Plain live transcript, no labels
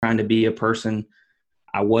trying to be a person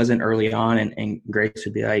I wasn't early on. And Grace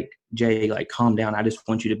would be like, Jay, like, calm down. I just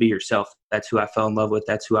want you to be yourself. That's who I fell in love with.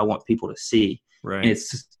 That's who I want people to see. Right. And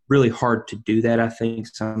it's just really hard to do that, I think,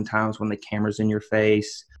 sometimes when the camera's in your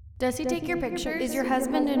face. Does he take your pictures? Is your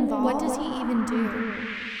husband involved? What does he even do?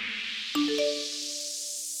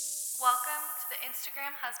 Welcome to the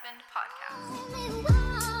Instagram Husband Podcast.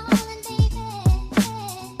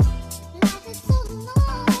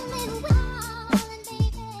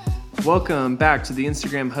 Welcome back to the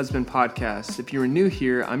Instagram Husband Podcast. If you are new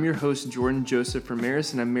here, I'm your host, Jordan Joseph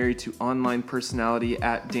Ramirez, and I'm married to online personality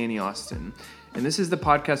 @DannyAustin. And this is the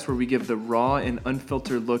podcast where we give the raw and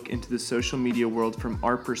unfiltered look into the social media world from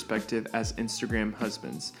our perspective as Instagram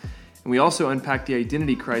husbands. And we also unpack the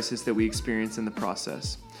identity crisis that we experience in the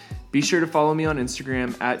process. Be sure to follow me on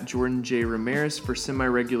Instagram @JordanJRamirez for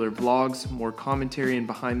semi-regular vlogs, more commentary, and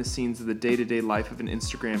behind the scenes of the day-to-day life of an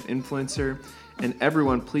Instagram influencer. And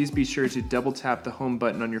everyone, please be sure to double tap the home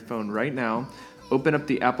button on your phone right now, open up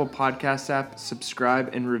the Apple Podcasts app, subscribe,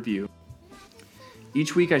 and review.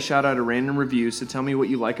 Each week I shout out a random review, so tell me what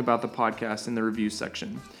you like about the podcast in the review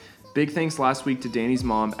section. Big thanks last week to Danny's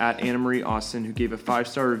mom @AnnaMarieAustin, who gave a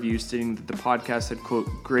 5-star review stating that the podcast had, quote,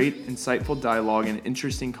 great, insightful dialogue and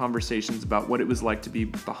interesting conversations about what it was like to be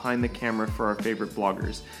behind the camera for our favorite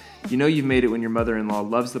bloggers. You know you've made it when your mother-in-law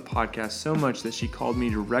loves the podcast so much that she called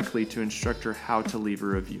me directly to instruct her how to leave a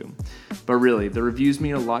review. But really, the reviews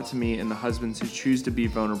mean a lot to me and the husbands who choose to be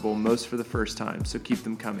vulnerable, most for the first time, so keep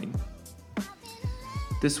them coming.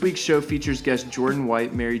 This week's show features guest Jordan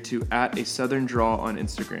White, married to @ASouthernDraw on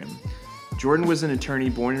Instagram. Jordan was an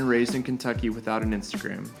attorney born and raised in Kentucky without an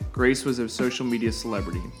Instagram. Grace was a social media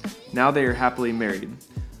celebrity. Now they are happily married.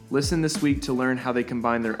 Listen this week to learn how they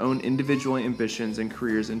combine their own individual ambitions and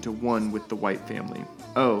careers into one with the White family.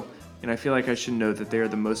 Oh, and I feel like I should know that they are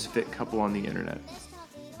the most fit couple on the internet.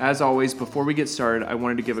 As always, before we get started, I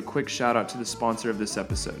wanted to give a quick shout out to the sponsor of this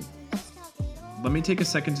episode. Let me take a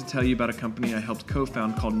second to tell you about a company I helped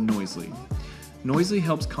co-found called Noisely. Noisely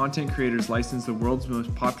helps content creators license the world's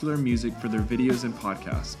most popular music for their videos and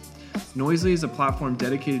podcasts. Noisely is a platform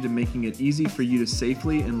dedicated to making it easy for you to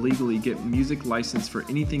safely and legally get music licensed for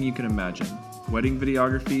anything you can imagine. Wedding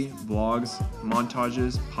videography, vlogs,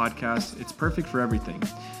 montages, podcasts, it's perfect for everything.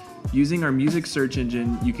 Using our music search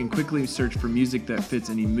engine, you can quickly search for music that fits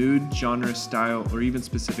any mood, genre, style, or even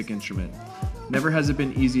specific instrument. Never has it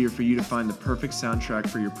been easier for you to find the perfect soundtrack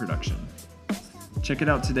for your production. Check it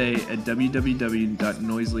out today at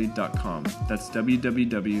www.noisely.com. That's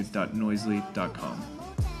www.noisely.com.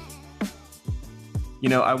 You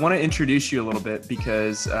know, I want to introduce you a little bit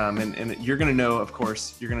because, and you're going to know, of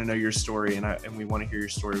course, you're going to know your story, and we want to hear your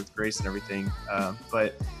story with Grace and everything.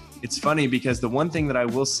 But it's funny because the one thing that I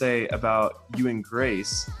will say about you and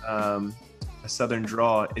Grace,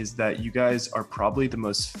 @ASouthernDraw, is that you guys are probably the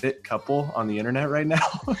most fit couple on the internet right now.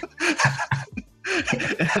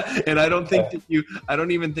 And I don't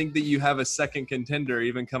even think that you have a second contender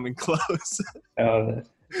even coming close. Oh,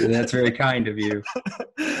 that's very kind of you.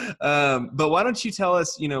 But why don't you tell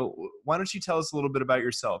us a little bit about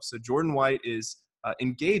yourself? So Jordan White is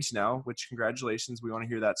engaged now, which congratulations. We want to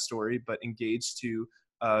hear that story, but engaged to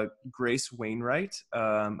Grace Wainwright,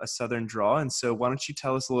 @ASouthernDraw. And so why don't you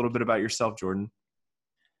tell us a little bit about yourself, Jordan?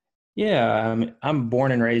 Yeah, I'm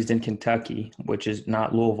born and raised in Kentucky, which is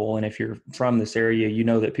not Louisville. And if you're from this area, you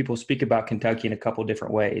know that people speak about Kentucky in a couple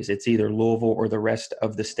different ways. It's either Louisville or the rest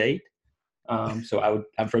of the state. So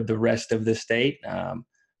I'm from the rest of the state, a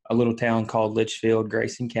little town called Litchfield,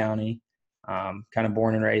 Grayson County. Kind of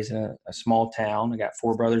born and raised in a small town. I got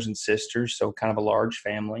 4 brothers and sisters, so kind of a large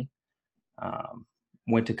family.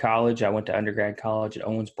 Went to college. I went to undergrad college at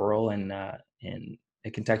Owensboro and at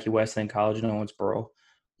Kentucky Wesleyan College in Owensboro.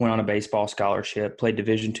 Went on a baseball scholarship, played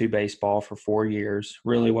Division II baseball for 4 years.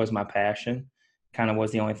 Really was my passion. Kind of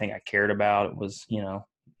was the only thing I cared about. It was,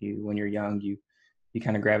 when you're young, you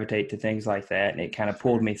kind of gravitate to things like that. And it kind of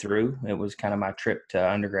pulled me through. It was kind of my trip to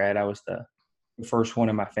undergrad. I was the first one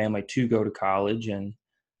in my family to go to college. And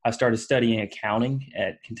I started studying accounting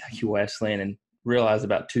at Kentucky Wesleyan and realized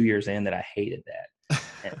about 2 years in that I hated that.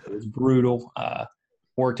 And it was brutal.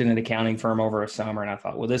 Worked in an accounting firm over a summer, and I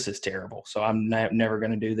thought, well, this is terrible. So I'm never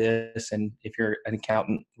going to do this. And if you're an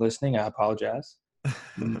accountant listening, I apologize.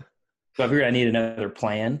 So I figured I need another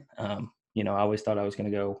plan. I always thought I was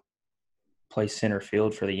going to go play center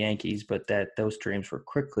field for the Yankees, but those dreams were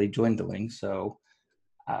quickly dwindling. So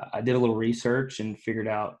I did a little research and figured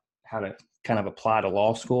out how to kind of apply to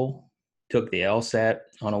law school. Took the LSAT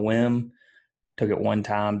on a whim. Took it one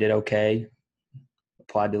time, did okay.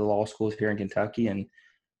 Applied to the law schools here in Kentucky and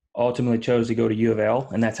ultimately chose to go to U of L,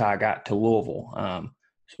 and that's how I got to Louisville.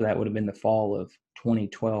 So that would have been the fall of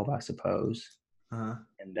 2012, I suppose. Uh-huh.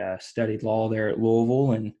 And studied law there at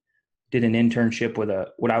Louisville and did an internship with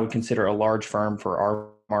what I would consider a large firm for our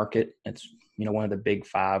market. It's, one of the big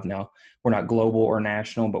five now. We're not global or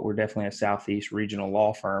national, but we're definitely a Southeast regional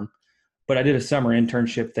law firm. But I did a summer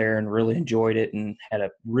internship there and really enjoyed it and had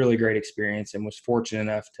a really great experience and was fortunate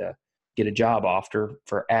enough to get a job offer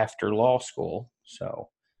for after law school. So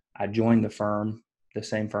I joined the firm, the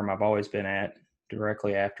same firm I've always been at,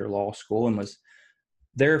 directly after law school, and was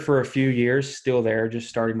there for a few years, still there, just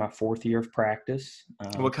starting my 4th year of practice.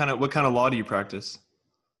 What kind of law do you practice?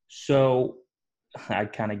 So I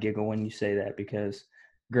kind of giggle when you say that because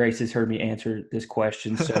Grace has heard me answer this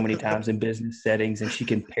question so many times in business settings, and she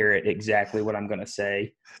can parrot exactly what I'm going to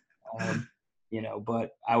say. But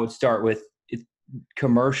I would start with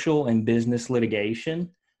commercial and business litigation,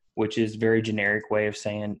 which is a very generic way of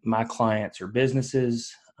saying my clients are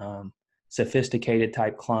businesses, sophisticated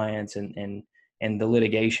type clients, and the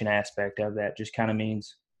litigation aspect of that just kind of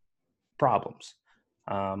means problems.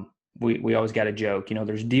 We always got a joke,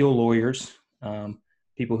 there's deal lawyers,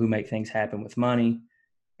 people who make things happen with money.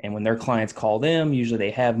 And when their clients call them, usually they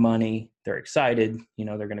have money, they're excited,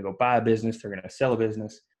 they're going to go buy a business, they're going to sell a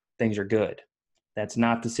business, things are good. That's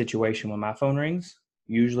not the situation when my phone rings.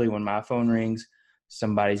 Usually when my phone rings,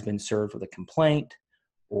 somebody's been served with a complaint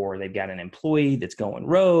or they've got an employee that's going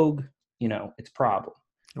rogue, it's a problem.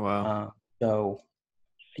 Wow. So,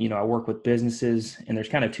 I work with businesses, and there's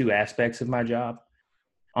kind of two aspects of my job.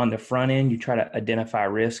 On the front end, you try to identify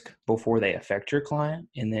risk before they affect your client,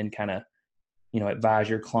 and then kind of, advise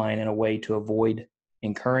your client in a way to avoid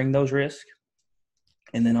incurring those risks.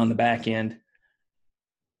 And then on the back end,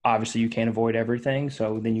 obviously you can't avoid everything.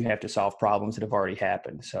 So then you have to solve problems that have already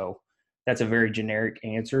happened. So that's a very generic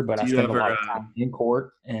answer, but I spend a lot of time in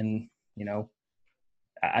court, and,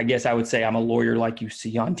 I guess I would say I'm a lawyer like you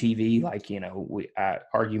see on TV. Like, I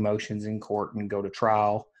argue motions in court and go to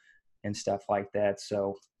trial and stuff like that.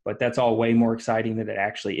 So, but that's all way more exciting than it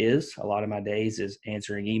actually is. A lot of my days is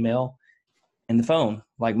answering email and the phone,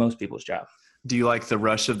 like most people's job. Do you like the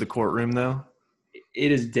rush of the courtroom though?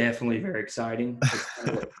 It is definitely very exciting.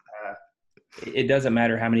 It doesn't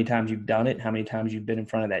matter how many times you've done it, how many times you've been in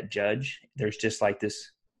front of that judge. There's just like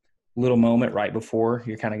this little moment right before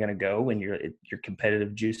you're kind of going to go and your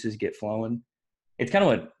competitive juices get flowing. It's kind of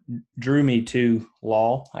what drew me to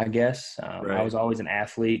law, I guess. Right. I was always an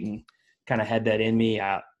athlete and kind of had that in me.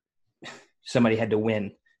 Somebody had to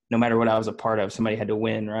win. No matter what I was a part of, somebody had to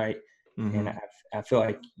win, right? Mm-hmm. And I feel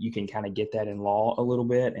like you can kind of get that in law a little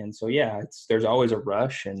bit. And so, yeah, there's always a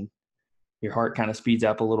rush, and your heart kind of speeds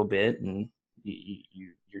up a little bit, and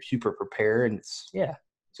you're super prepared. And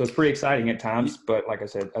so it's pretty exciting at times, but like I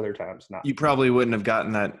said, other times not. You probably wouldn't have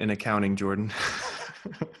gotten that in accounting, Jordan.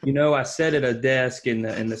 I sat at a desk in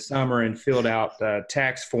the summer and filled out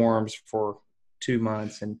tax forms for 2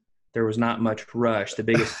 months, and there was not much rush. The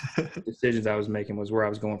biggest decisions I was making was where I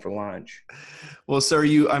was going for lunch. Well, sir,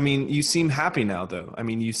 you seem happy now, though. I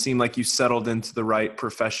mean, you seem like you settled into the right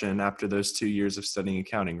profession after those 2 years of studying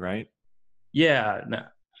accounting, right? Yeah. No,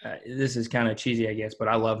 this is kind of cheesy, I guess, but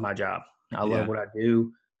I love my job. I love what I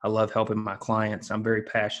do. I love helping my clients. I'm very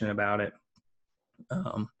passionate about it.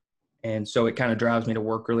 And so it kind of drives me to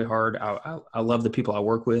work really hard. I love the people I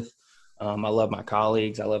work with. I love my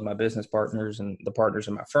colleagues. I love my business partners and the partners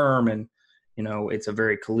in my firm. And, it's a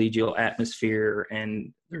very collegial atmosphere,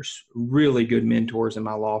 and there's really good mentors in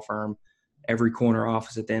my law firm. Every corner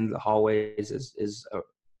office at the end of the hallways is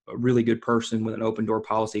a really good person with an open door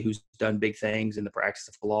policy who's done big things in the practice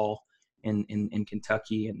of law in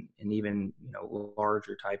Kentucky and even,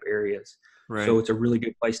 larger type areas. Right. So it's a really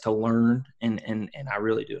good place to learn. And I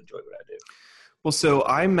really do enjoy what I do. Well, so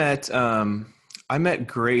I met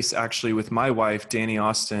Grace actually with my wife, Danny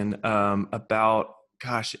Austin, about,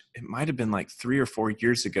 it might've been like 3 or 4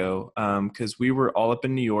 years ago. Cause we were all up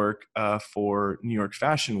in New York, for New York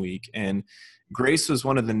Fashion Week, and Grace was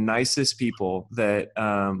one of the nicest people that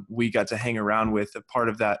we got to hang around with. A part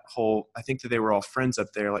of that whole, I think that they were all friends up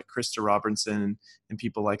there, like Krista Robertson and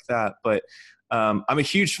people like that. But I'm a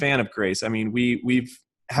huge fan of Grace. I mean, we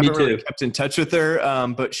haven't really kept in touch with her,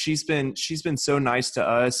 but she's been so nice to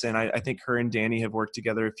us, and I think her and Danny have worked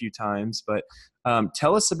together a few times. But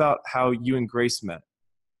tell us about how you and Grace met.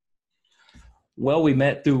 Well, we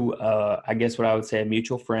met through, I guess what I would say, a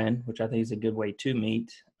mutual friend, which I think is a good way to meet.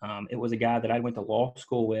 It was a guy that I went to law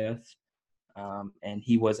school with, and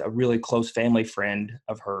he was a really close family friend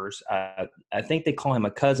of hers. I think they call him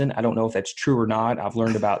a cousin. I don't know if that's true or not. I've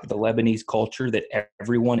learned about the Lebanese culture that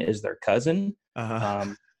everyone is their cousin,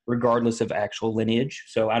 regardless of actual lineage.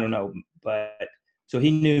 So I don't know. But So he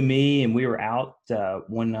knew me, and we were out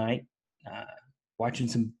one night watching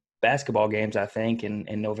some basketball games, I think,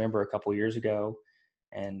 in November a couple years ago.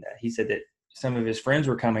 And he said that some of his friends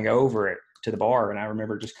were coming over to the bar, and I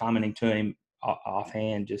remember just commenting to him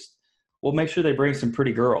offhand, just, well, make sure they bring some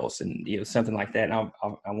pretty girls, and something like that. And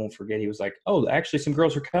I won't forget. He was like, "Oh, actually, some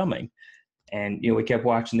girls are coming." And we kept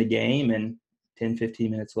watching the game, and 10, 15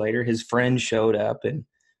 minutes later, his friend showed up, and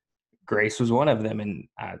Grace was one of them. And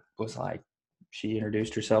I was like, she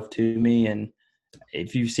introduced herself to me, and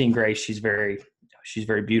if you've seen Grace, she's very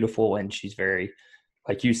beautiful, and she's very,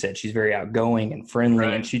 like you said, she's very outgoing and friendly.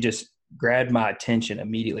 Right. And she just grabbed my attention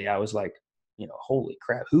immediately. I was like, holy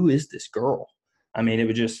crap, who is this girl? I mean,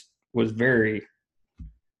 was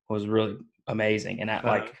really amazing. And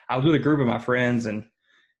I was with a group of my friends, and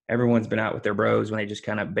everyone's been out with their bros when they just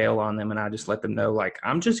kind of bail on them. And I just let them know, like,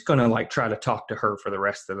 I'm just going to like try to talk to her for the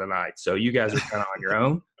rest of the night. So you guys are kind of on your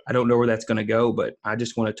own. I don't know where that's going to go, but I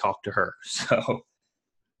just want to talk to her. So,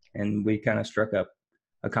 and we kind of struck up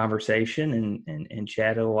a conversation and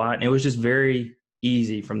chatted a lot. And it was just very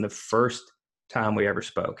easy from the first time we ever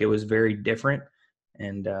spoke. It was very different.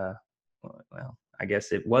 And, well, I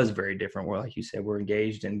guess it was very different. Where, like you said, we're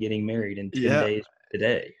engaged and getting married in 10 days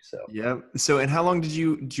today. So, yeah. So, and how long did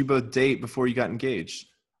you both date before you got engaged?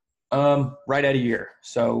 Right at a year.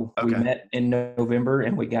 So Okay. We met in November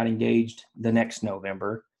and we got engaged the next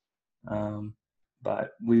November.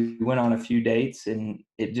 But we went on a few dates, and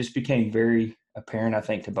it just became very apparent, I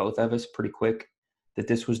think, to both of us pretty quick that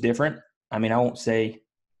this was different. I mean, I won't say,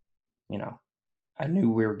 I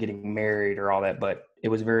knew we were getting married or all that, but it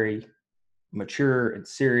was very mature and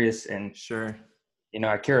serious. And sure,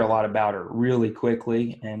 I cared a lot about her really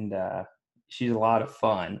quickly, and she's a lot of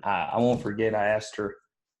fun. I won't forget, I asked her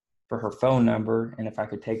for her phone number and if I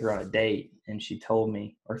could take her on a date, and she told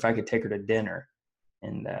me, or if I could take her to dinner.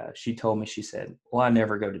 And she told me, she said, "Well, I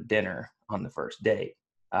never go to dinner on the first date.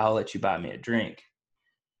 I'll let you buy me a drink."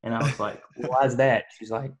 And I was like, "Well, why is that?" She's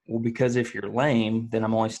like, "Well, because if you're lame, then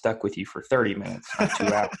I'm only stuck with you for 30 minutes, not 2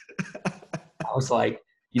 hours." I was like,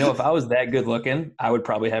 if I was that good looking, I would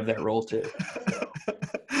probably have that role too.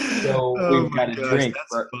 So we got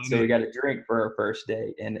a drink for our first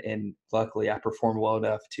date, and luckily I performed well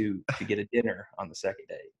enough to get a dinner on the second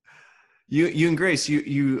date. You and Grace,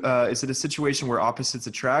 you is it a situation where opposites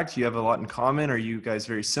attract? You have a lot in common? Are you guys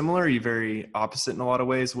very similar? Are you very opposite in a lot of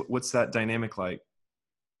ways? What's that dynamic like?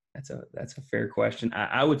 That's a fair question.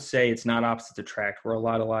 I would say it's not opposites attract. We're a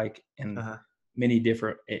lot alike in many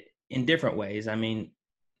different ways. I mean,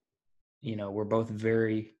 we're both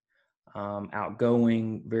very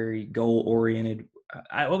outgoing, very goal oriented.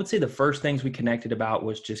 I would say the first things we connected about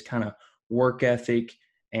was just kind of work ethic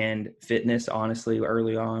and fitness. Honestly,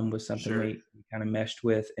 early on was something we kind of meshed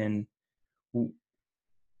with, and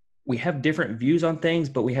we have different views on things,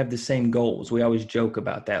 but we have the same goals. We always joke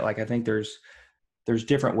about that. Like, I think there's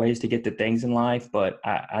different ways to get to things in life, but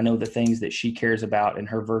I know the things that she cares about and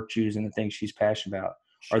her virtues and the things she's passionate about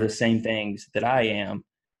are the same things that I am.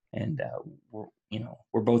 And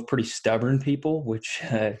we're both pretty stubborn people, which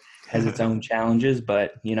has its own challenges.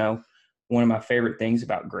 But one of my favorite things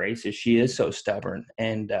about Grace is she is so stubborn,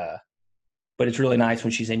 and but it's really nice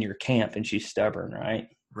when she's in your camp and she's stubborn, right?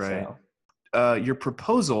 Right. So, your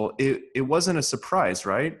proposal, it wasn't a surprise,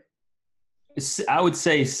 right? I would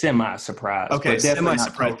say semi-surprise. Okay,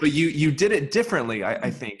 semi-surprise. But you did it differently, I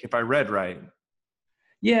think, if I read right.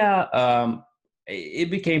 Yeah, it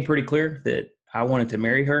became pretty clear that I wanted to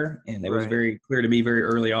marry her, and it was very clear to me very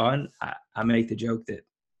early on. I make the joke that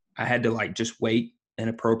I had to just wait an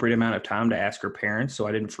appropriate amount of time to ask her parents so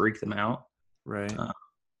I didn't freak them out. Right.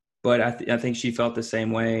 But I think she felt the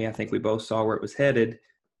same way. I think we both saw where it was headed.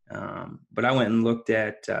 But I went and looked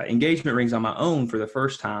at engagement rings on my own for the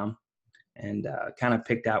first time, and kind of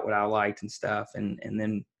picked out what I liked and stuff. And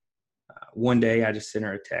then one day I just sent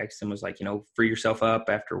her a text and was like, free yourself up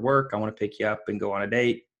after work. I want to pick you up and go on a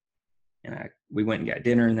date. And we went and got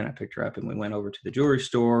dinner, and then I picked her up and we went over to the jewelry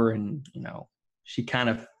store, and, she kind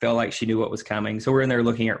of felt like she knew what was coming. So we're in there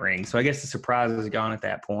looking at rings. So I guess the surprise was gone at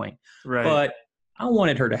that point. Right. But I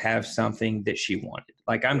wanted her to have something that she wanted.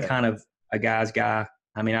 Like, I'm kind of a guy's guy.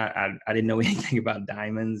 I mean, I didn't know anything about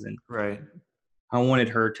diamonds, and I wanted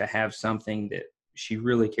her to have something that she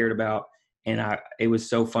really cared about. And it was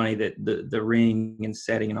so funny that the ring and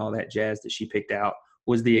setting and all that jazz that she picked out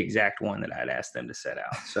was the exact one that I'd asked them to set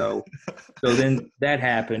out. So then that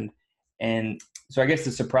happened. And so I guess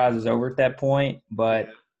the surprise is over at that point, but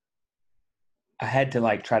I had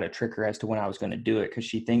to try to trick her as to when I was going to do it, because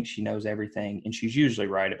she thinks she knows everything, and she's usually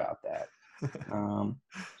right about that.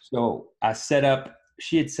 So I set up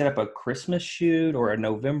she had set up a Christmas shoot or a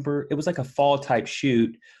November. It was like a fall type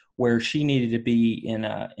shoot where she needed to be in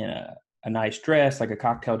a nice dress, like a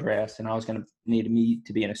cocktail dress, and I was going to need me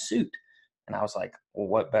to be in a suit. And I was like, well,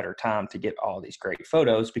 what better time to get all these great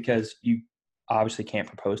photos, because you obviously can't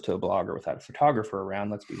propose to a blogger without a photographer around.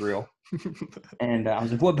 Let's be real. And I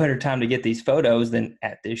was like, what better time to get these photos than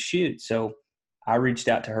at this shoot? So I reached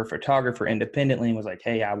out to her photographer independently and was like,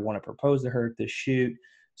 hey, I want to propose to her at this shoot.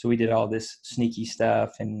 So we did all this sneaky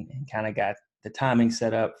stuff and kind of got the timing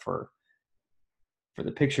set up for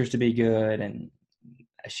the pictures to be good. And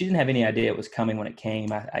she didn't have any idea it was coming when it came.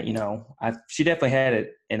 She definitely had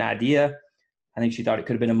an idea. I think she thought it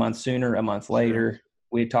could have been a month sooner, a month later. Sure.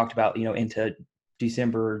 We had talked about, into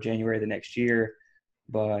December or January of the next year.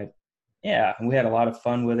 But yeah, we had a lot of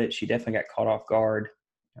fun with it. She definitely got caught off guard.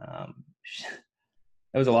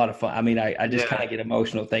 It was a lot of fun. I mean, I just kind of get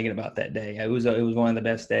emotional thinking about that day. It was one of the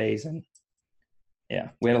best days, and yeah,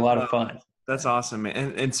 we had a lot of fun. That's awesome,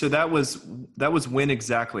 man. And so that was when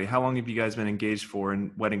exactly? How long have you guys been engaged for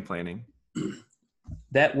in wedding planning?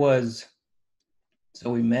 So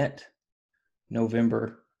we met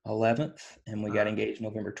November 11th and we got engaged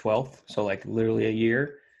November 12th. So like literally a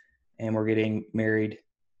year, and we're getting married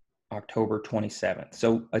October 27th.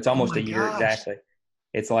 So it's almost a year exactly.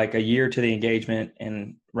 It's like a year to the engagement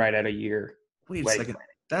and right at a year. Wait a second.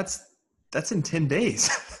 That's in 10 days.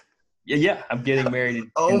 Yeah. I'm getting married in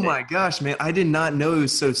 10 Oh days. my gosh, man. I did not know it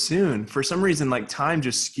was so soon. For some reason, like time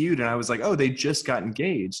just skewed and I was like, oh, they just got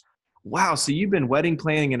engaged. Wow. So you've been wedding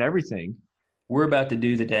planning and everything. We're about to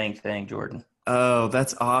do the dang thing, Jordan. Oh,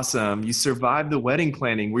 that's awesome. You survived the wedding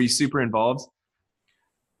planning. Were you super involved?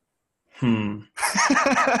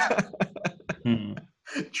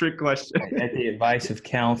 Trick question. At the advice of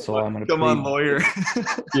counsel, I'm going to come on, lawyer.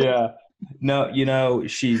 Yeah. No,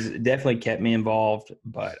 she's definitely kept me involved,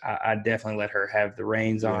 but I definitely let her have the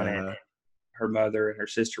reins on it. Her mother and her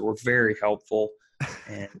sister were very helpful,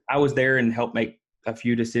 and I was there and helped make a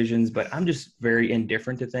few decisions, but I'm just very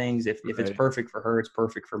indifferent to things. If it's perfect for her, it's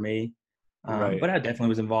perfect for me. But I definitely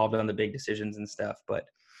was involved on the big decisions and stuff, but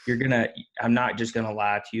I'm not just going to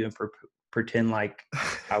lie to you and pretend like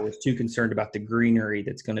I was too concerned about the greenery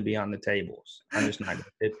that's going to be on the tables. I'm just not going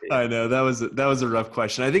to fit it. I know that was a rough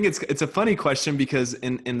question. I think it's a funny question because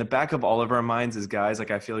in the back of all of our minds as guys, like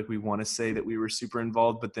I feel like we want to say that we were super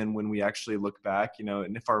involved, but then when we actually look back,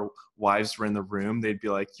 and if our wives were in the room, they'd be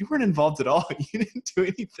like, you weren't involved at all. You didn't do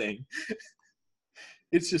anything.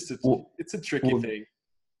 It's just it's a tricky thing.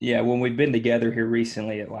 Yeah. When we've been together here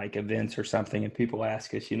recently at like events or something and people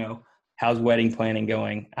ask us, how's wedding planning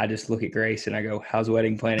going? I just look at Grace and I go, how's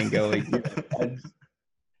wedding planning going?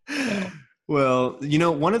 Well,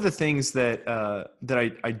 one of the things that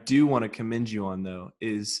I do want to commend you on though,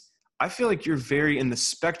 is I feel like you're very in the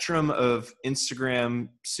spectrum of Instagram,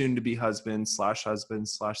 soon to be husband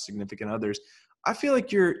 / significant others. I feel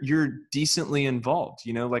like you're decently involved,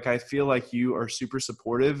 like I feel like you are super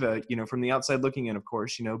supportive, from the outside looking in, of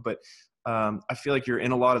course, but I feel like you're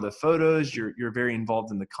in a lot of the photos. You're very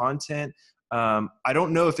involved in the content. I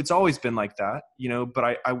don't know if it's always been like that,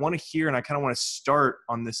 but I want to hear, and I kind of want to start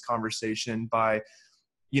on this conversation by,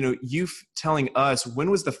 you telling us, when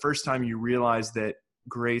was the first time you realized that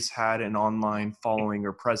Grace had an online following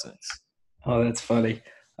or presence? Oh, that's funny.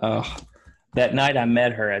 That night I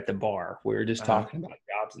met her at the bar, we were just talking about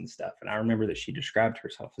jobs and stuff. And I remember that she described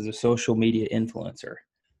herself as a social media influencer.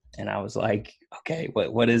 And I was like, okay,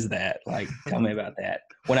 what is that? Like, tell me about that.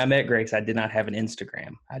 When I met Grace, I did not have an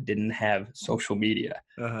Instagram. I didn't have social media.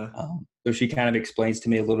 So she kind of explains to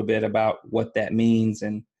me a little bit about what that means.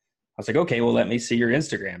 And I was like, okay, well, let me see your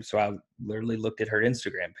Instagram. So I literally looked at her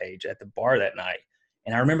Instagram page at the bar that night.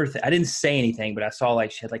 And I remember, I didn't say anything, but I saw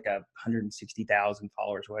like she had like 160,000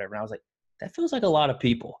 followers or whatever. And I was like, that feels like a lot of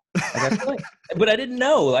people. Like, I feel like, but I didn't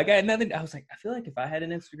know. Like I had nothing. I was like, I feel like if I had an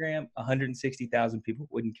Instagram, 160,000 people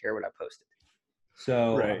wouldn't care what I posted.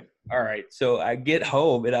 So, all right. So I get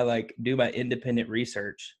home and I like do my independent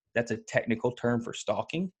research. That's a technical term for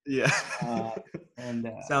stalking. Yeah.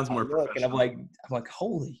 And sounds more professional. And I'm like,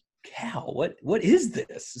 holy cow, what is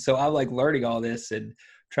this? So I'm like learning all this and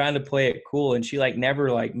trying to play it cool. And she like never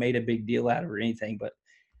like made a big deal out of it or anything, but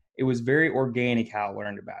it was very organic how I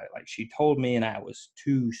learned about it. Like she told me and I was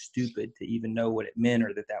too stupid to even know what it meant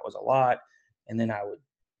or that was a lot. And then it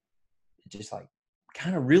just like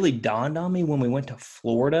kind of really dawned on me when we went to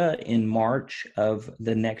Florida in March of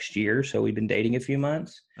the next year. So we've been dating a few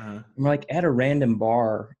months. And we're like at a random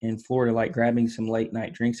bar in Florida, like grabbing some late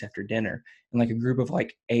night drinks after dinner. And like a group of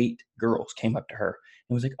like 8 girls came up to her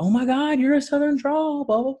and was like, oh my God, you're a Southern drawl,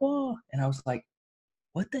 blah, blah, blah. And I was like,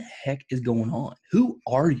 what the heck is going on? Who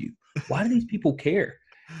are you? Why do these people care?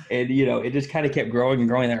 And, you know, it just kind of kept growing and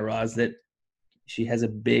growing. And I realized that she has a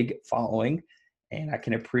big following, and I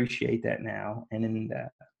can appreciate that now. And then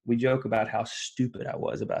we joke about how stupid I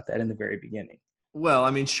was about that in the very beginning. Well,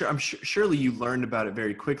 I mean, surely you learned about it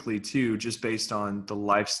very quickly too, just based on the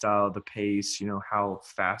lifestyle, the pace, you know, how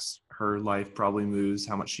fast her life probably moves,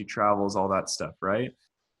 how much she travels, all that stuff, right?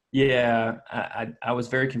 Yeah, I was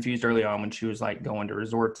very confused early on when she was like going to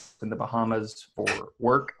resorts in the Bahamas for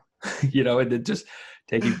work, you know, and then just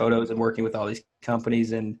taking photos and working with all these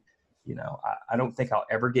companies. And, you know, I don't think I'll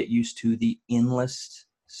ever get used to the endless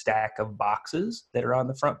stack of boxes that are on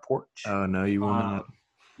the front porch. Oh no, you will not.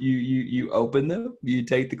 You open them, you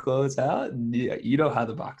take the clothes out, and you know how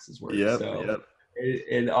the boxes work. Yep.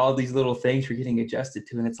 And all these little things you're getting adjusted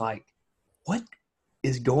to, and it's like, what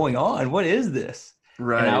is going on? What is this?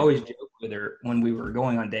 Right. And I always joke with her when we were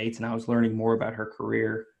going on dates and I was learning more about her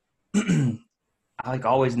career. I like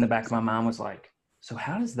always in the back of my mind was like, so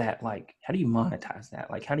how does that, like, how do you monetize that?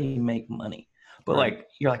 Like, how do you make money? But Right. like,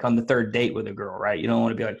 you're like on the third date with a girl, right? You don't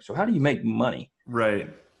want to be like, so how do you make money? Right.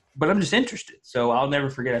 But I'm just interested. So I'll never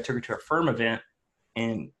forget, I took her to a firm event,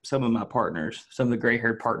 and some of my partners, some of the gray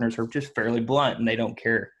haired partners are just fairly blunt and they don't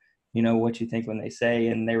care, you know, what you think when they say.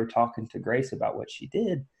 And they were talking to Grace about what she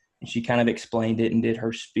did. And she kind of explained it and did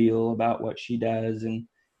her spiel about what she does. And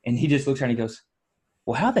he just looks at her and he goes,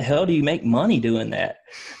 well, how the hell do you make money doing that?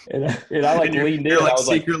 And I like leaned in. You're like I was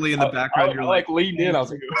secretly in the background. I like leaned in. I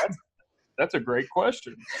was like, that's a great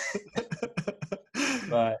question.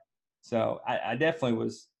 But so I definitely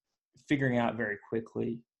was figuring out very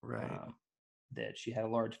quickly Right. that she had a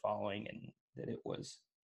large following and that it was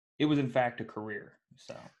in fact a career.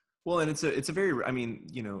 So. Well, and it's a very, I mean,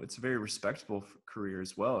 you know, it's a very respectable career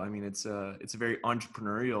as well. I mean, it's a very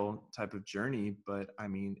entrepreneurial type of journey, but I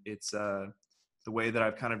mean, it's the way that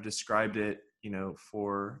I've kind of described it, you know,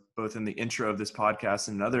 for both in the intro of this podcast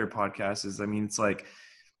and other podcasts is, I mean, it's like,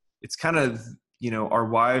 it's kind of, you know, our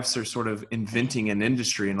wives are sort of inventing an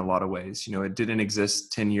industry in a lot of ways. You know, it didn't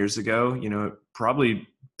exist 10 years ago, you know, it probably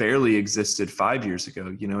barely existed 5 years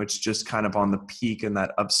ago. You know, it's just kind of on the peak and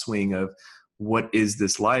that upswing of, what is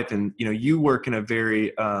this life? And, you know, you work in a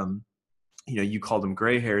very, you know, you call them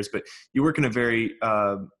gray hairs, but you work in a very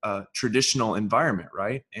traditional environment,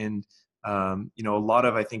 right? And, you know,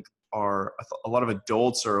 I think a lot of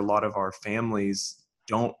adults or a lot of our families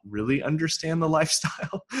don't really understand the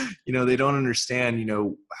lifestyle. You know, they don't understand, you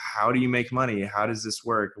know, how do you make money? How does this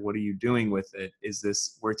work? What are you doing with it? Is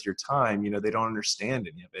this worth your time? You know, they don't understand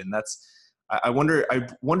any of it. And I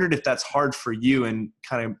wondered if that's hard for you and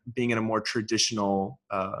kind of being in a more traditional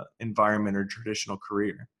environment or traditional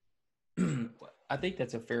career. I think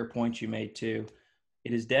that's a fair point you made too.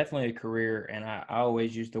 It is definitely a career, and I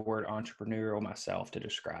always use the word entrepreneurial myself to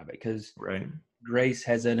describe it because Right. Grace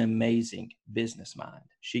has an amazing business mind.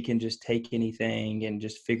 She can just take anything and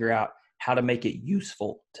just figure out how to make it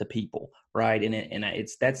useful to people, right? And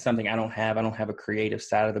that's something I don't have. I don't have a creative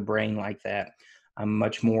side of the brain like that. I'm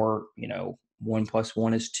much more, you know, 1 +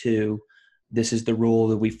 1 is 2. This is the rule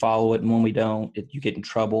that we follow it. And when we don't, you get in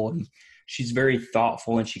trouble. And she's very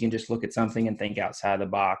thoughtful, and she can just look at something and think outside the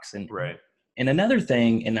box. Right. And another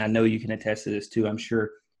thing, and I know you can attest to this too, I'm sure,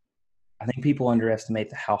 I think people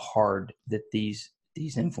underestimate how hard that these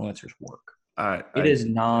influencers work. It is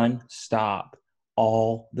nonstop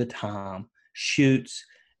all the time, shoots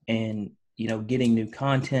and, you know, getting new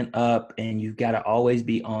content up, and you've got to always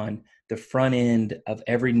be on the front end of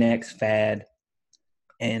every next fad.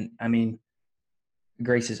 And I mean,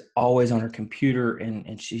 Grace is always on her computer,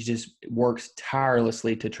 and she just works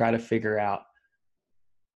tirelessly to try to figure out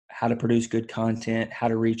how to produce good content, how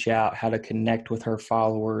to reach out, how to connect with her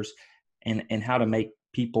followers, and how to make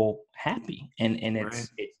people happy. And it's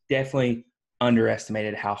definitely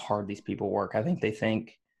underestimated how hard these people work. I think they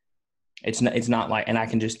think it's not like, and I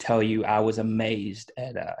can just tell you, I was amazed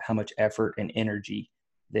at how much effort and energy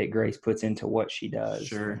that Grace puts into what she does.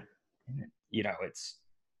 Sure. And, you know,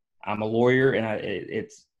 I'm a lawyer, and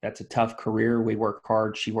that's a tough career. We work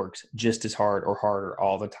hard. She works just as hard or harder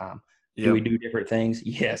all the time. Yep. Do we do different things?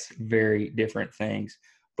 Yes, very different things.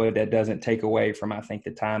 But that doesn't take away from, I think,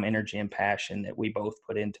 the time, energy, and passion that we both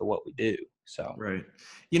put into what we do. So, right.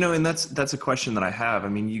 You know, and that's a question that I have. I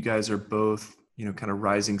mean, you guys are both, you know, kind of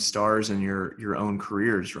rising stars in your own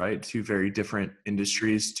careers, right? Two very different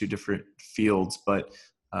industries, two different fields, but,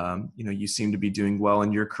 you know, you seem to be doing well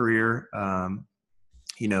in your career,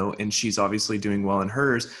 you know, and she's obviously doing well in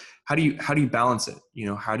hers. How do you balance it? You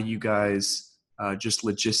know, how do you guys just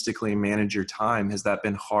logistically manage your time? Has that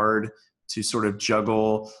been hard to sort of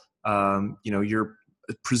juggle, you know, your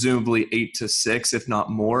presumably 8 to 6, if not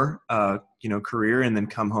more, career, and then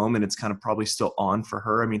come home and it's kind of probably still on for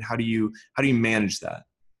her. I mean, how do you manage that?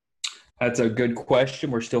 That's a good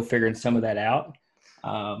question. We're still figuring some of that out.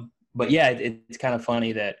 But yeah, it's kind of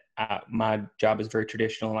funny that my job is very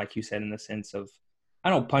traditional, like you said, in the sense of I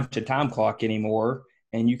don't punch a time clock anymore,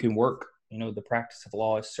 and you can work. The practice of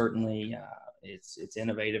law is certainly it's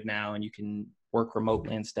innovative now, and you can work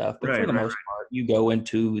remotely and stuff. But for the most part, you go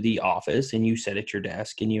into the office and you sit at your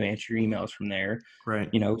desk and you answer your emails from there. Right.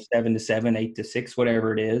 7 to 7, 8 to 6,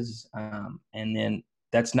 whatever it is, and then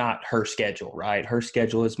that's not her schedule, right? Her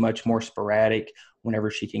schedule is much more sporadic whenever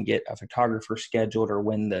she can get a photographer scheduled or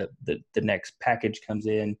when the next package comes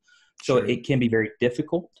in. So Sure. It can be very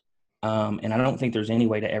difficult. And I don't think there's any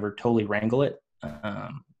way to ever totally wrangle it.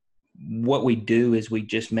 What we do is we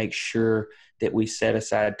just make sure that we set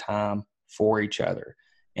aside time for each other.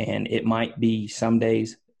 And it might be some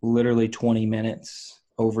days literally 20 minutes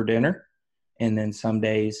over dinner. And then some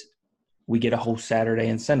days we get a whole Saturday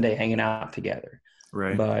and Sunday hanging out together.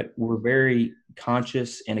 Right. But we're very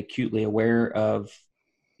conscious and acutely aware of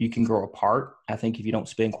you can grow apart, I think, if you don't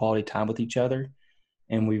spend quality time with each other.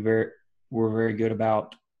 And we're very good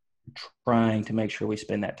about trying to make sure we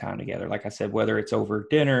spend that time together. Like I said, whether it's over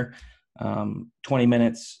dinner, 20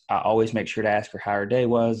 minutes, I always make sure to ask her how her day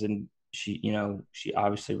was. And she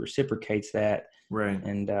obviously reciprocates that. Right.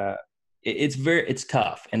 And it's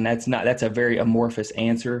tough. And that's a very amorphous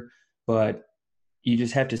answer, but you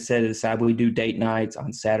just have to set it aside. We do date nights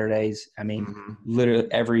on Saturdays. I mean, literally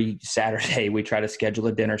every Saturday we try to schedule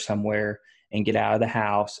a dinner somewhere and get out of the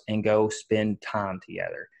house and go spend time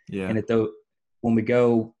together. Yeah. And when we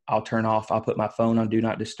go, I'll put my phone on Do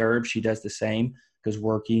Not Disturb. She does the same because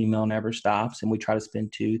work email never stops. And we try to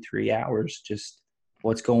spend 2-3 hours just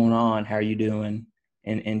what's going on, how are you doing,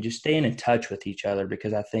 and just staying in touch with each other,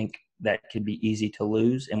 because I think that could be easy to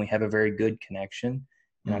lose. And we have a very good connection.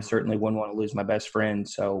 And I certainly wouldn't want to lose my best friend.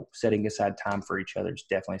 So setting aside time for each other is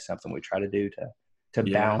definitely something we try to do to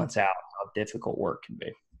balance out how difficult work can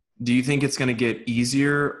be. Do you think it's going to get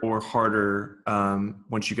easier or harder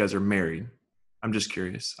once you guys are married? I'm just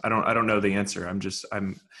curious. I don't know the answer.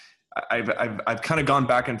 I've kind of gone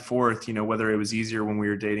back and forth, whether it was easier when we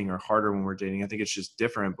were dating or harder when we're dating. I think it's just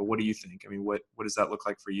different. But what do you think? I mean, what does that look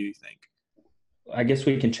like for you think? I guess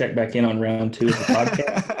we can check back in on round 2 of the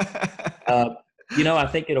podcast. I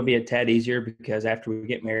think it'll be a tad easier because after we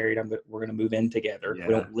get married, we're going to move in together. Yeah.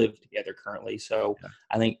 We don't live together currently. So yeah.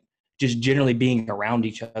 I think just generally being around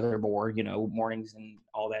each other more, mornings and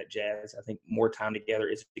all that jazz, I think more time together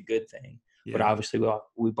is a good thing. Yeah. But obviously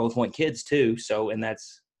we both want kids too. So, and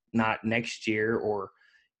that's not next year or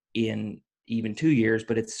in even 2 years,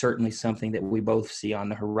 but it's certainly something that we both see on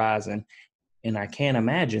the horizon. And I can't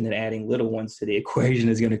imagine that adding little ones to the equation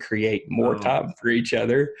is going to create more time for each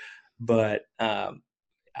other. But I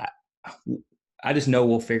just know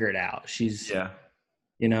we'll figure it out. I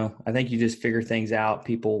think you just figure things out.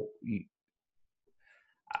 When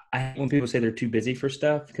people say they're too busy for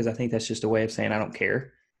stuff, because I think that's just a way of saying I don't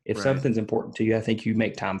care. If something's important to you, I think you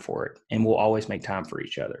make time for it, and we'll always make time for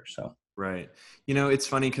each other. So right. It's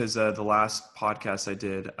funny because the last podcast I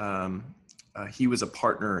did, he was a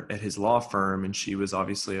partner at his law firm, and she was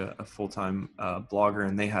obviously a full-time blogger,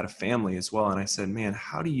 and they had a family as well. And I said, man,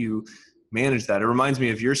 how do you manage that? It reminds me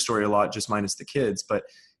of your story a lot, just minus the kids. But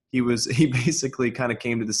he basically kind of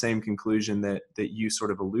came to the same conclusion that you sort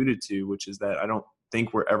of alluded to, which is that I don't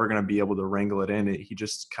think we're ever going to be able to wrangle it in. He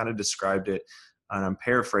just kind of described it, and I'm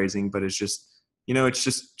paraphrasing, but it's just, it's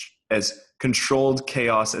just as controlled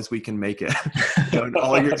chaos as we can make it.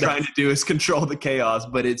 All you're trying to do is control the chaos,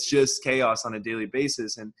 but it's just chaos on a daily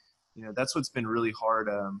basis. And, that's what's been really hard.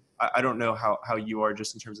 I don't know how you are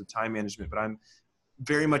just in terms of time management, but I'm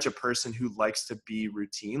very much a person who likes to be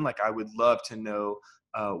routine. Like I would love to know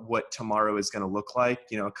what tomorrow is going to look like,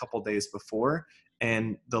 a couple days before.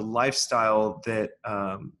 And the lifestyle that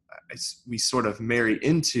we sort of marry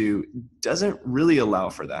into doesn't really allow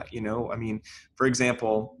for that. I mean, for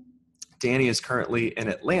example, Danny is currently in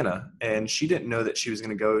Atlanta, and she didn't know that she was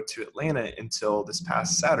going to go to Atlanta until this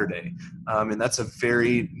past Saturday. And that's a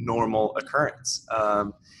very normal occurrence.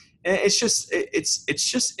 And it's just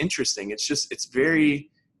interesting. It's very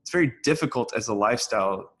difficult as a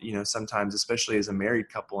lifestyle, sometimes, especially as a married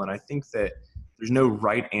couple. And I think that there's no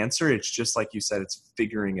right answer. It's just like you said, it's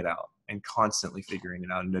figuring it out and constantly figuring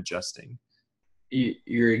it out and adjusting.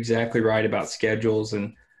 You're exactly right about schedules,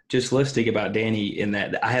 and just listing about Danny in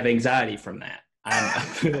that. I have anxiety from that. I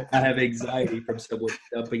have anxiety from someone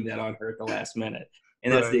dumping that on her at the last minute.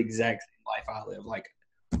 And that's the exact same life I live. Like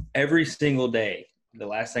every single day the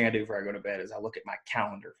last thing I do before I go to bed is I look at my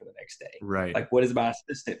calendar for the next day. Right. Like, what does my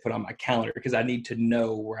assistant put on my calendar? Because I need to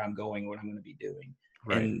know where I'm going, what I'm going to be doing.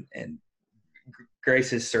 Right. And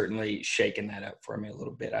Grace has certainly shaken that up for me a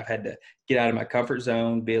little bit. I've had to get out of my comfort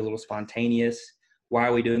zone, be a little spontaneous. Why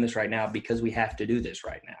are we doing this right now? Because we have to do this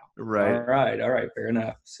right now. Right. All right, fair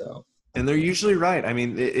enough. So. And they're usually right. I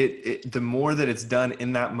mean, the more that it's done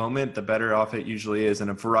in that moment, the better off it usually is in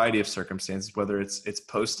a variety of circumstances, whether it's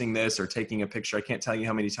posting this or taking a picture. I can't tell you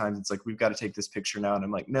how many times it's like, we've got to take this picture now. And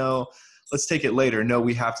I'm like, no, let's take it later. No,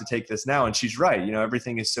 we have to take this now. And she's right. You know,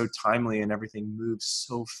 everything is so timely and everything moves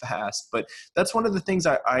so fast. But that's one of the things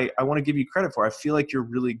I want to give you credit for. I feel like you're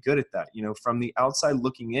really good at that. You know, from the outside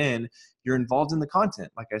looking in, you're involved in the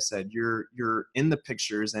content. Like I said, you're in the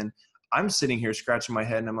pictures, and I'm sitting here scratching my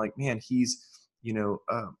head and I'm like, man, he's, you know,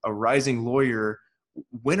 a rising lawyer.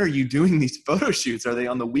 When are you doing these photo shoots? Are they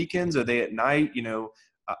on the weekends? Are they at night? You know,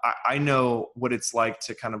 I know what it's like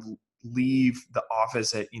to kind of leave the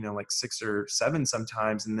office at, you know, like 6 or 7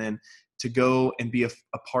 sometimes. And then to go and be a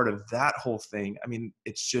part of that whole thing. I mean,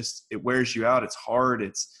 it's just, it wears you out. It's hard.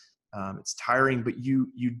 It's tiring, but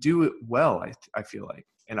you do it well. I feel like,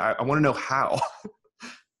 and I want to know how.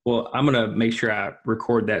 Well, I'm going to make sure I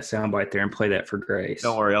record that soundbite there and play that for Grace.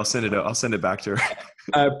 Don't worry. I'll send it back to her.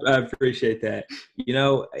 I appreciate that. You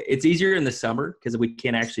know, it's easier in the summer because we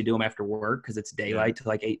can't actually do them after work because it's daylight to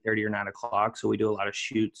like 8:30 or 9 o'clock. So we do a lot of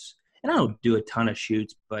shoots, and I don't do a ton of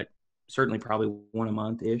shoots, but certainly probably one a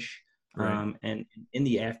month ish. Right. And in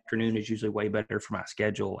the afternoon is usually way better for my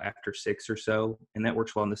schedule after 6 or so. And that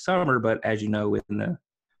works well in the summer, but as you know,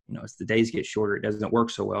 as the days get shorter, it doesn't work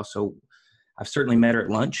so well. So I've certainly met her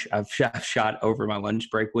at lunch. I've shot over my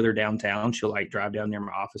lunch break with her downtown. She'll like drive down near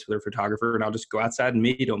my office with her photographer, and I'll just go outside and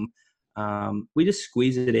meet them. We just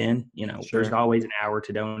squeeze it in. You know, Sure. There's always an hour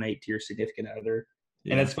to donate to your significant other.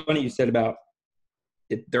 Yeah. And it's funny you said about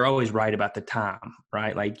it. They're always right about the time,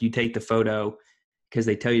 right? Like you take the photo because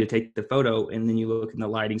they tell you to take the photo, and then you look and the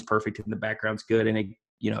lighting's perfect and the background's good, and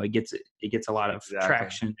it gets a lot of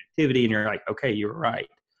traction and activity, and you're like, okay, you were right.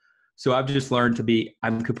 So I've just learned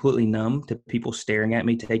I'm completely numb to people staring at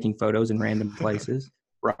me taking photos in random places,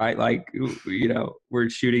 right? Like, you know, we're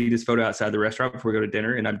shooting this photo outside the restaurant before we go to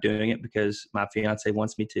dinner, and I'm doing it because my fiance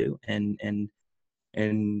wants me to, and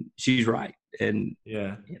she's right. And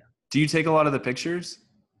yeah. You know. Do you take a lot of the pictures?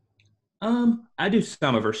 I do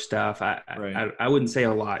some of her stuff. I wouldn't say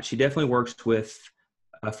a lot. She definitely works with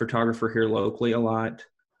a photographer here locally a lot.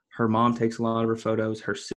 Her mom takes a lot of her photos.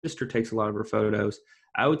 Her sister takes a lot of her photos.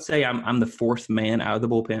 I would say I'm the fourth man out of the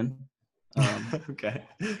bullpen. Okay.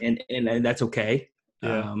 And that's okay.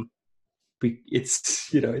 Yeah.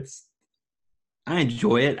 I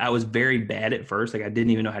enjoy it. I was very bad at first. Like I didn't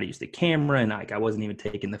even know how to use the camera, and like I wasn't even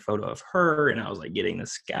taking the photo of her, and I was like getting the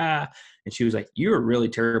sky, and she was like, "You're really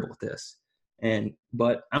terrible at this."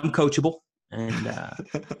 But I'm coachable, and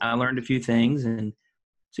I learned a few things, and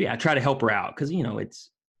so yeah, I try to help her out because, you know, it's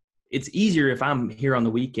easier if I'm here on the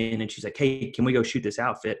weekend and she's like, "Hey, can we go shoot this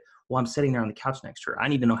outfit?" Well, I'm sitting there on the couch next to her. I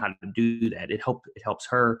need to know how to do that. It helps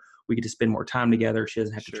her. We get to spend more time together. She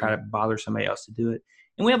doesn't have to try to bother somebody else to do it.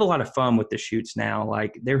 And we have a lot of fun with the shoots now.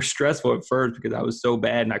 Like they were stressful at first because I was so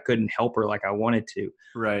bad and I couldn't help her like I wanted to.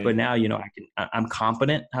 Right. But now, you know, I'm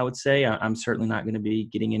confident, I would say. I'm certainly not going to be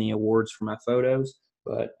getting any awards for my photos,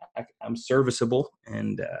 but I'm serviceable,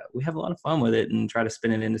 and we have a lot of fun with it and try to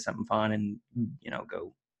spin it into something fun and, you know,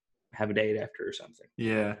 go have a date after or something.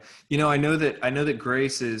 Yeah. You know, I know that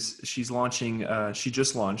Grace she's launching, she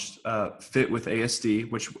just launched Fit with ASD,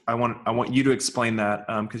 which I want you to explain that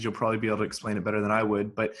because you'll probably be able to explain it better than I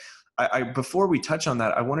would. But I before we touch on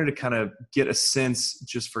that, I wanted to kind of get a sense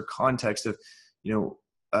just for context of, you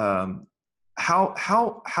know,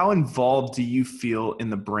 how involved do you feel in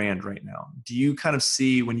the brand right now? Do you kind of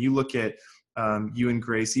see when you look at you and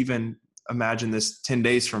Grace, even imagine this 10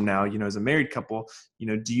 days from now, you know, as a married couple, you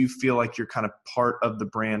know, do you feel like you're kind of part of the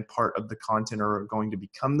brand, part of the content, or are going to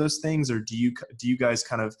become those things? Or do you guys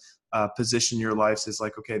kind of position your lives as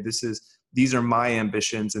like, okay, these are my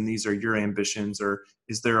ambitions and these are your ambitions? Or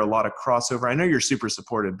is there a lot of crossover? I know you're super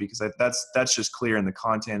supportive because that's just clear in the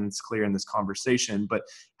content. It's clear in this conversation, but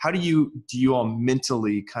how do you all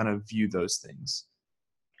mentally kind of view those things?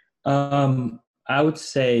 I would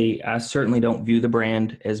say I certainly don't view the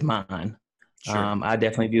brand as mine. Sure. I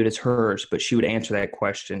definitely view it as hers, but she would answer that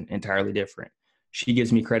question entirely different. She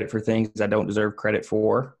gives me credit for things I don't deserve credit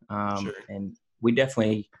for. Sure. And we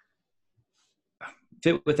definitely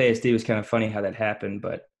Fit with ASD was kind of funny how that happened,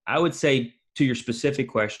 but I would say to your specific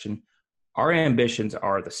question, our ambitions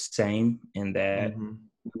are the same in that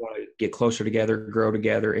we want to get closer together, grow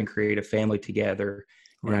together, and create a family together.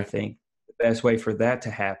 And I think the best way for that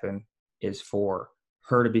to happen is for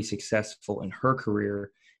her to be successful in her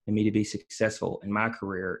career and me to be successful in my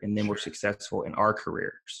career. And then we're successful in our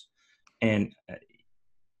careers. And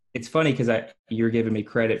it's funny because you're giving me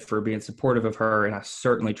credit for being supportive of her, and I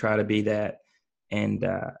certainly try to be that. And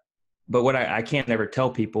but what I can't ever tell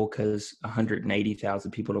people, because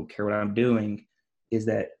 180,000 people don't care what I'm doing, is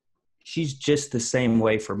that she's just the same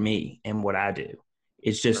way for me and what I do.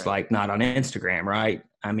 It's just like not on Instagram, right?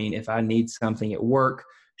 I mean, if I need something at work,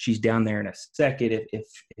 she's down there in a second.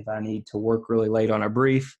 If I need to work really late on a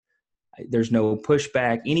brief, there's no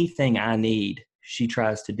pushback. Anything I need, she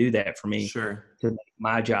tries to do that for me to make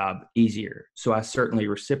my job easier. So I certainly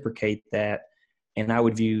reciprocate that. And I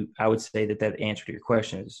would say that answer to your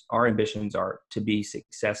question is our ambitions are to be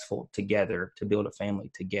successful together, to build a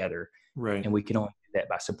family together. Right. And we can only do that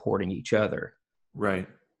by supporting each other. Right.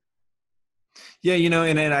 Yeah.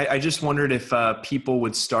 And I just wondered if people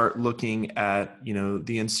would start looking at,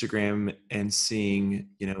 the Instagram and seeing,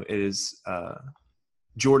 it is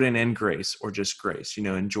Jordan and Grace, or just Grace,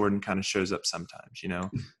 and Jordan kind of shows up sometimes,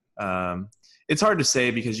 it's hard to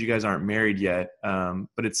say because you guys aren't married yet.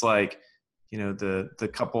 But it's like, the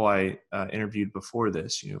couple I interviewed before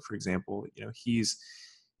this, for example, he's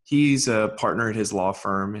a partner at his law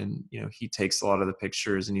firm, and, he takes a lot of the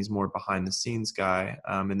pictures, and he's more behind the scenes guy.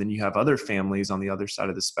 And then you have other families on the other side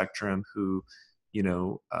of the spectrum who,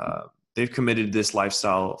 they've committed this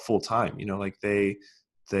lifestyle full time, like it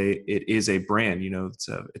is a brand,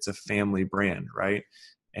 it's a family brand. Right.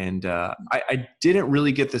 And I didn't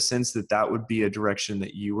really get the sense that would be a direction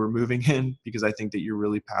that you were moving in, because I think that you're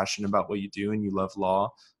really passionate about what you do and you love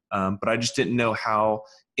law. But I just didn't know how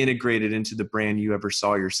integrated into the brand you ever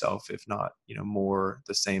saw yourself, if not, more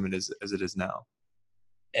the same as it is now.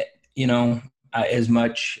 As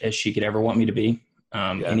much as she could ever want me to be,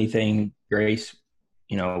 anything, Grace,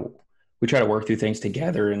 we try to work through things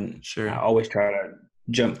together, and I always try to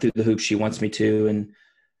jump through the hoops she wants me to. And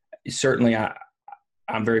certainly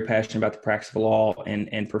I'm very passionate about the practice of law,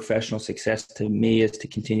 and professional success to me is to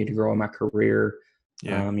continue to grow in my career.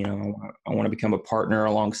 Yeah. I want to become a partner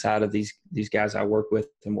alongside of these guys I work with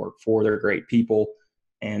and work for. They're great people.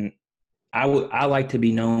 And I like to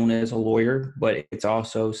be known as a lawyer, but it's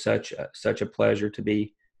also such a pleasure to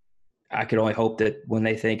be. I could only hope that when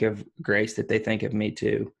they think of Grace, that they think of me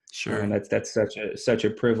too. Sure. And that's such a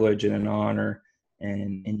privilege and an honor.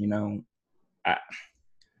 And I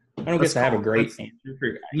don't get to have a great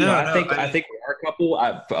answer. I think we are a couple.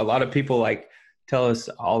 A lot of people tell us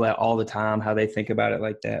all that all the time, how they think about it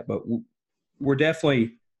like that. But we just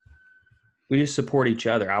support each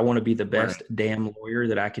other. I want to be the best damn lawyer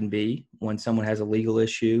that I can be. When someone has a legal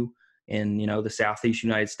issue in, the Southeast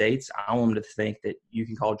United States, I want them to think that you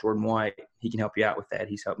can call Jordan White. He can help you out with that.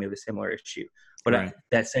 He's helped me with a similar issue. But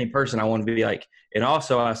that same person, I want to be like, and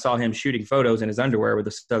also I saw him shooting photos in his underwear with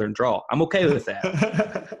a Southern drawl. I'm okay with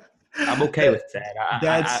that. I'm okay with that.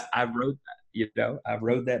 I rode that, I've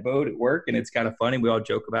rode that boat at work, and it's kind of funny. We all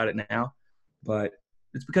joke about it now, but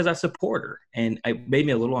it's because I support her, and it made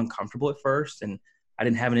me a little uncomfortable at first. And I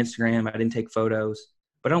didn't have an Instagram. I didn't take photos,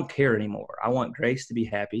 but I don't care anymore. I want Grace to be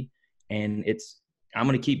happy, and I'm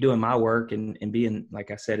going to keep doing my work and being, like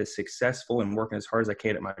I said, as successful and working as hard as I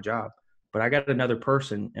can at my job. But I got another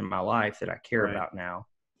person in my life that I care about now,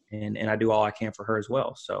 and I do all I can for her as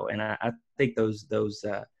well. So, and I think those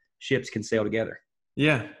ships can sail together.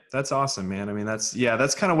 Yeah, that's awesome, man. I mean, that's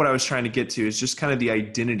kind of what I was trying to get to, is just kind of the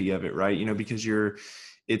identity of it, right? Because you're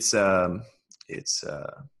on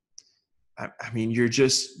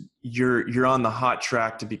the hot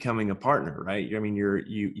track to becoming a partner, right? I mean,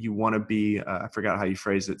 you want to be, I forgot how you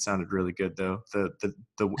phrased it. It sounded really good though. The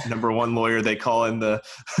number one lawyer they call in the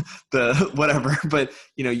whatever, but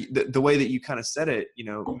the way that you kind of said it,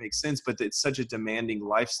 makes sense, but it's such a demanding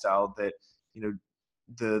lifestyle that,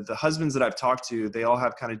 the husbands that I've talked to, they all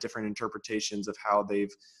have kind of different interpretations of how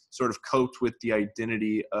they've sort of coped with the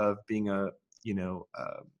identity of being an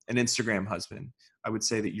Instagram husband. I would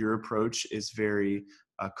say that your approach is very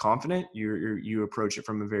confident. You approach it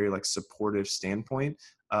from a very supportive standpoint.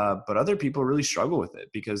 But other people really struggle with it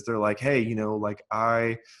because they're like, hey,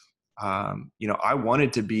 I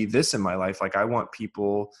wanted to be this in my life. I want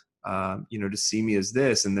people, to see me as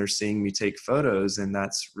this, and they're seeing me take photos, and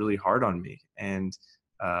that's really hard on me. And,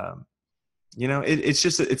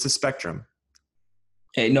 it's a spectrum.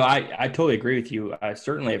 Hey, no, I totally agree with you.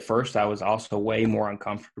 Certainly at first I was also way more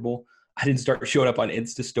uncomfortable. I didn't start showing up on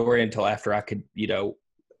Insta story until after I could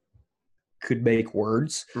make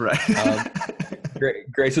words. Right.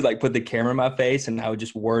 Grace would put the camera in my face, and I would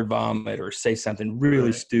just word vomit or say something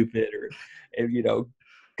really stupid, or,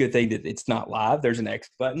 good thing that it's not live. There's an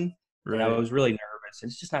X button. And I Right. was really nervous. And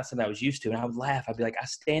it's just not something I was used to. And I would laugh. I'd be like, I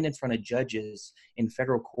stand in front of judges in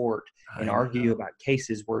federal court and I argue know. about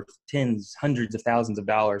cases worth tens, hundreds of thousands of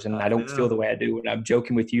dollars. And I I don't feel know. the way I do when I'm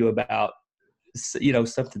joking with you about,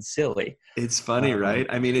 something silly. It's funny, Um, right?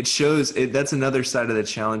 I mean, it shows it. That's another side of the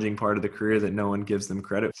challenging part of the career that no one gives them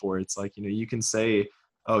credit for. It's like, you can say,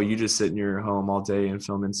 oh, you just sit in your home all day and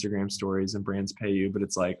film Instagram stories and brands pay you. But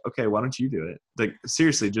it's like, okay, why don't you do it? Like,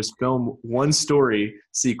 seriously, just film one story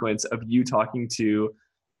sequence of you talking to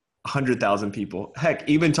 100,000 people. Heck,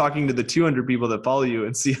 even talking to the 200 people that follow you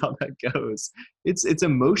and see how that goes. It's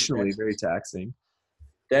emotionally that's, very taxing.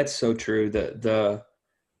 that's so true.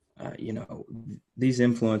 You know, these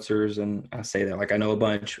influencers, and I say that like I know a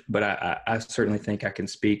bunch, but I certainly think I can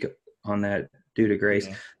speak on that due to Grace.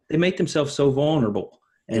 Yeah. They make themselves so vulnerable.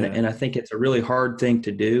 And, Yeah. and I think it's a really hard thing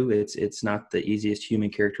to do. It's not the easiest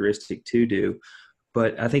human characteristic to do,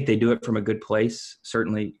 but I think they do it from a good place.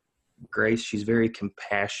 Certainly Grace, she's very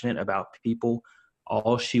compassionate about people.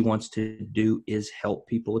 All she wants to do is help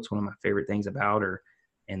people. It's one of my favorite things about her.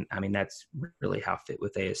 And I mean, that's really how Fit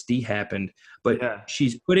with ASD happened. But Yeah.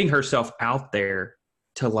 she's putting herself out there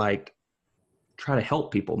to like try to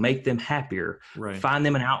help people, make them happier, Right. find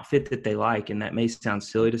them an outfit that they like. And that may sound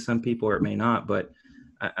silly to some people or it may not, but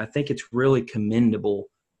I think it's really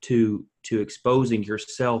commendable to exposing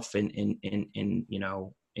yourself in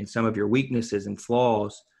some of your weaknesses and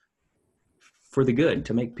flaws for the good,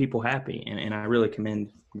 to make people happy. And I really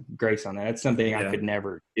commend Grace on that. That's something I Yeah. could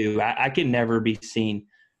never do. I could never be seen.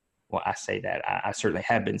 Well, I say that I certainly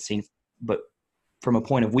have been seen, but from a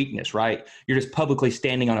point of weakness, right? You're just publicly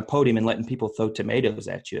standing on a podium and letting people throw tomatoes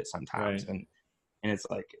at you at sometimes. Right. And it's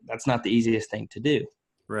like, that's not the easiest thing to do.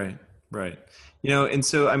 Right. Right. And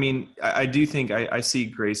so, I mean, I do think I see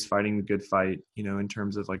Grace fighting the good fight, in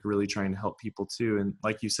terms of like really trying to help people too. And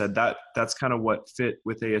like you said, that's kind of what Fit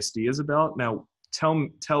with ASD is about. Now,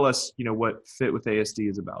 tell us, what Fit with ASD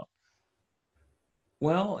is about.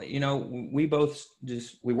 Well, we both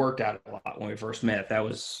we worked out a lot when we first met.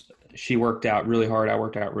 She worked out really hard. I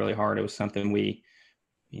worked out really hard. It was something we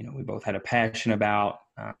both had a passion about.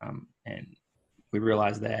 And we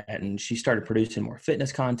realized that, and she started producing more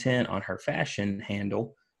fitness content on her fashion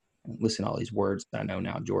handle. Listen to all these words I know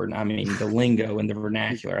now, Jordan. I mean, the lingo and the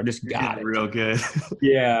vernacular. I just got it. Real good.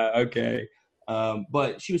 Yeah. Okay.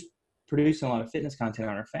 But she was producing a lot of fitness content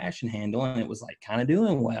on her fashion handle, and it was like kind of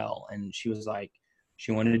doing well. And she was like,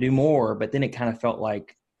 she wanted to do more, but then it kind of felt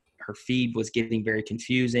like her feed was getting very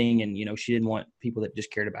confusing. And, she didn't want people that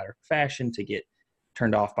just cared about her fashion to get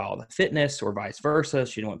turned off by all the fitness, or vice versa.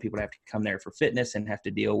 She didn't want people to have to come there for fitness and have to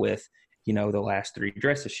deal with, the last 3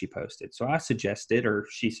 dresses she posted. So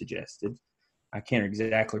she suggested, I can't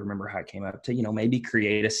exactly remember how it came up, to, maybe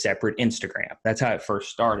create a separate Instagram. That's how it first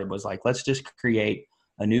started, was like, let's just create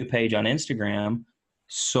a new page on Instagram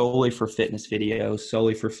solely for fitness videos,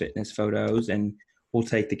 solely for fitness photos. And we'll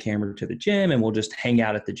take the camera to the gym and we'll just hang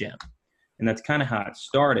out at the gym. And that's kind of how it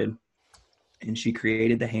started. And she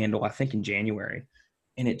created the handle, I think in January.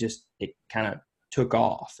 And it kind of took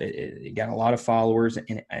off. It got a lot of followers,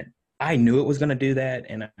 and I knew it was going to do that.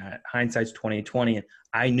 And hindsight's 2020, and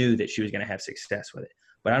I knew that she was going to have success with it.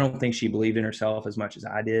 But I don't think she believed in herself as much as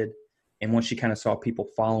I did. And once she kind of saw people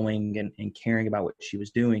following and caring about what she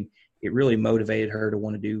was doing, it really motivated her to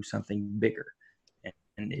want to do something bigger.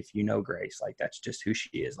 And if you know Grace, like, that's just who she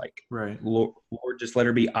is. Like, Right. Lord, just let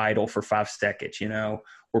her be idle for 5 seconds.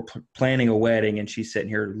 We're planning a wedding, and she's sitting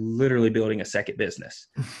here literally building a second business,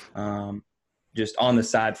 just on the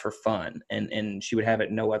side for fun. And she would have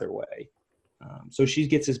it no other way. So she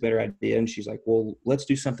gets this better idea, and she's like, well, let's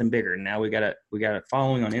do something bigger. Now we got a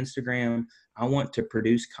following on Instagram. I want to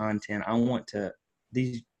produce content. I want to,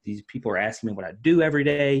 these people are asking me what I do every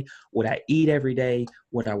day, what I eat every day,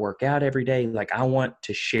 what I work out every day. Like, I want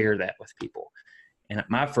to share that with people. And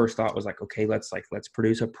my first thought was like, okay, let's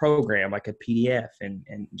produce a program, like a PDF,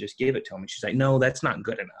 and just give it to them. And she's like, no, that's not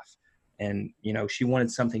good enough. And, she wanted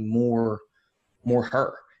something more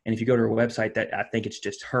her. And if you go to her website, that I think it's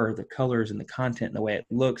just her, the colors and the content and the way it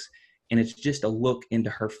looks. And it's just a look into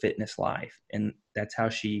her fitness life. And that's how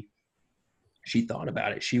she thought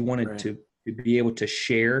about it. She wanted Right. to be able to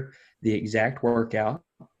share the exact workout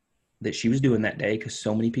that she was doing that day, because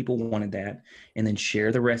so many people wanted that, and then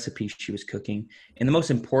share the recipe she was cooking. And the most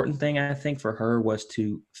important thing, I think, for her was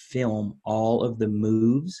to film all of the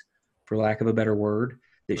moves, for lack of a better word,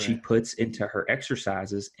 that she Right. puts into her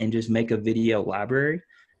exercises, and just make a video library.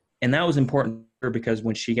 And that was important to her, because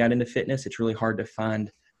when she got into fitness, it's really hard to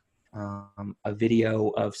find a video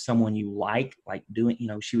of someone you like doing,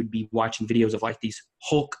 she would be watching videos of like these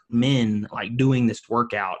Hulk men, like doing this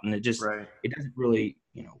workout. And it just, Right. it doesn't really,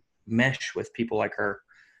 mesh with people like her.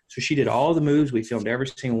 So she did all the moves. We filmed every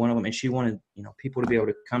single one of them, and she wanted, people to be able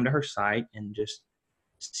to come to her site and just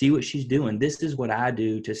see what she's doing. This is what I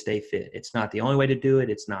do to stay fit. It's not the only way to do it.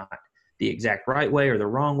 It's not the exact right way or the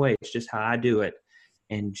wrong way. It's just how I do it.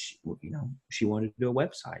 And she wanted to do a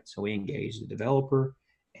website, so we engaged the developer,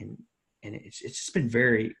 and it's just been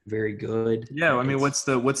very, very good. Yeah, I mean, what's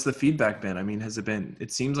the feedback been? I mean, has it been?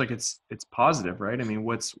 It seems like it's positive, right? I mean,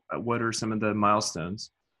 what are some of the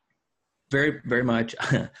milestones? Very, very much.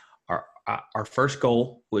 Our first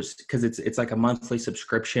goal was, because it's like a monthly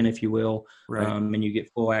subscription, if you will, right. And you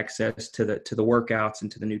get full access to the workouts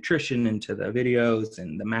and to the nutrition and to the videos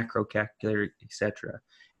and the macro calculator, etc.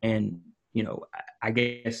 And I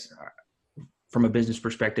guess from a business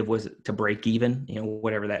perspective was to break even,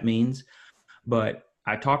 whatever that means. But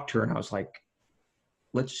I talked to her and I was like,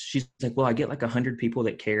 she's like, well, I get like 100 people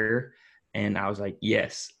that care. And I was like,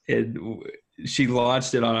 yes. And she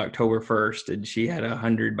launched it on October 1st, and she had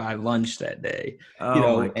 100 by lunch that day.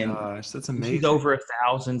 Oh my gosh, that's amazing. She's over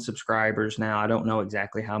 1,000 subscribers now. I don't know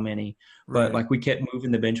exactly how many, but like we kept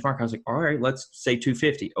moving the benchmark. I was like, all right, let's say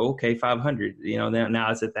 250. Okay, 500.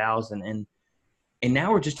 Now it's 1,000, and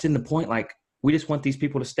now we're just in the point, like, we just want these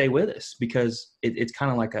people to stay with us, because it's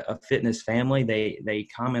kind of like a fitness family. They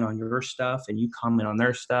comment on your stuff and you comment on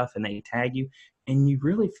their stuff, and they tag you. And you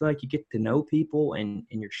really feel like you get to know people, and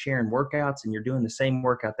you're sharing workouts, and you're doing the same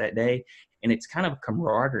workout that day. And it's kind of a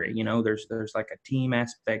camaraderie, there's like a team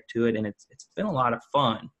aspect to it. And it's been a lot of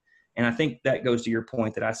fun. And I think that goes to your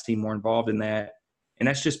point that I see more involved in that. And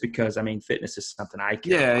that's just because, I mean, fitness is something I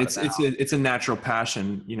care about. It's a natural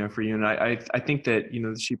passion, for you. And I think that,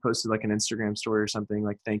 she posted like an Instagram story or something,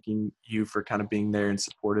 like thanking you for kind of being there and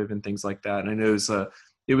supportive and things like that. And I know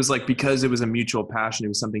it was like, because it was a mutual passion, it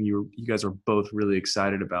was something you guys were both really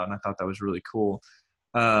excited about. And I thought that was really cool.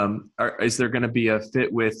 Is there going to be a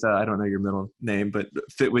fit with, I don't know your middle name, but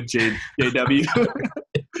fit with JW?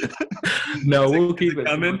 No, we'll keep it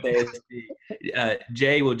coming.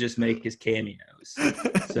 Jay will just make his cameos.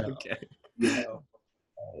 So, okay.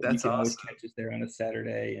 That's awesome. Catch us there on a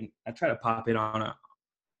Saturday, and I try to pop in on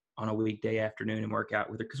a weekday afternoon and work out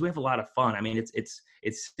with her, because we have a lot of fun. I mean, it's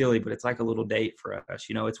silly, but it's like a little date for us.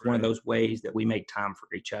 It's one of those ways that we make time for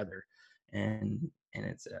each other, and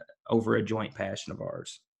it's over a joint passion of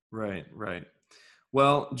ours. Right.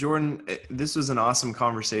 Well, Jordan, this was an awesome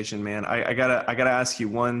conversation, man. I gotta ask you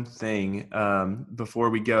one thing before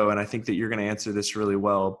we go, and I think that you're gonna answer this really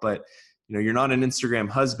well. But you're not an Instagram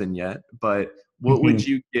husband yet. But what would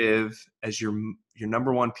you give as your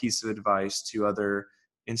number one piece of advice to other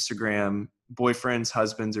Instagram boyfriends,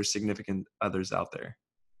 husbands, or significant others out there?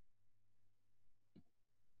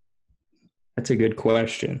 That's a good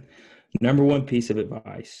question. Number one piece of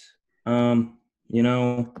advice. I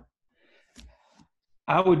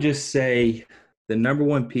would just say the number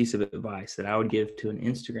one piece of advice that I would give to an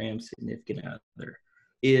Instagram significant other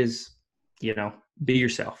is, be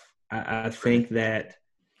yourself. I think that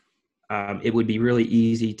it would be really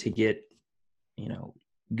easy to get,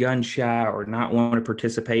 gun shy or not want to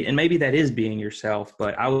participate. And maybe that is being yourself,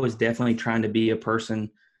 but I was definitely trying to be a person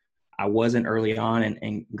I wasn't early on.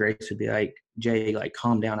 And Grace would be like, Jay, like,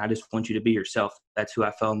 calm down. I just want you to be yourself. That's who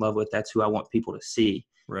I fell in love with. That's who I want people to see.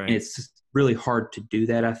 Right. And it's just really hard to do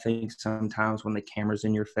that, I think, sometimes when the camera's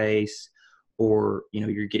in your face, or,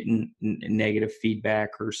 you're getting negative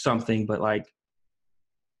feedback or something. But like,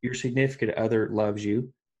 your significant other loves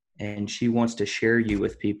you, and she wants to share you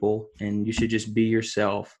with people, and you should just be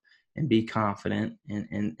yourself and be confident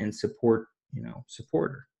and support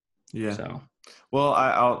her. Yeah. So, well,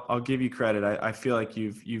 I'll give you credit. I feel like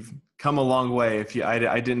you've come a long way.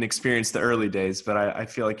 I didn't experience the early days, but I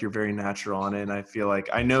feel like you're very natural on it. And I feel like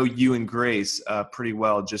I know you and Grace pretty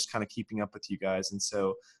well, just kind of keeping up with you guys. And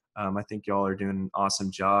so I think y'all are doing an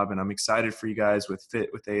awesome job, and I'm excited for you guys with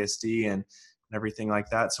Fit with ASD and everything like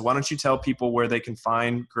that. So why don't you tell people where they can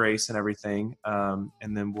find Grace and everything,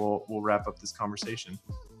 and then we'll wrap up this conversation.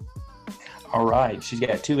 All right. She's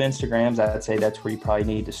got 2 Instagrams. I'd say that's where you probably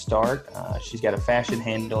need to start. She's got a fashion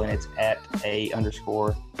handle, and it's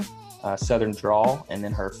 @a_Southern Draw. And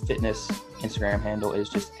then her fitness Instagram handle is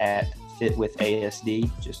just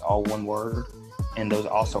 @FitWithASD, just all one word. And those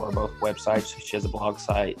also are both websites. She has a blog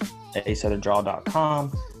site,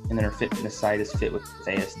 asoutherndraw.com. And then her fitness site is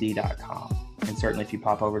fitwithasd.com. And certainly, if you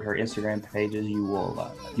pop over to her Instagram pages,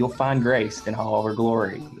 you'll find Grace in all of her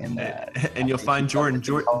glory. And you'll find Jordan.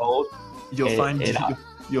 You'll find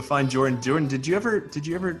Jordan. Jordan, did you ever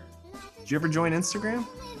join Instagram?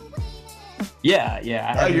 Yeah,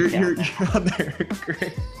 I have an You're account now. on there.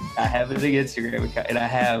 Great. I have an Instagram account, and I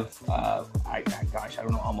have, I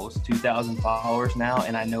don't know, almost 2,000 followers now,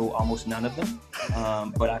 and I know almost none of them.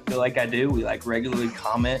 But I feel like I do. We like regularly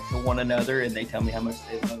comment to one another, and they tell me how much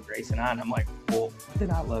they love Grace and I, and I'm like, well,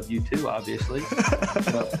 then I love you too, obviously.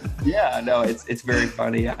 So, yeah, no, it's very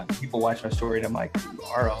funny. People watch my story, and I'm like, who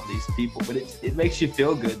are all these people? But it makes you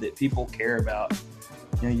feel good that people care about.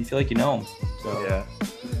 You feel like you know them. So Yeah.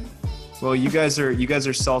 Well, you guys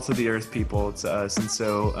are salt of the earth people to us, and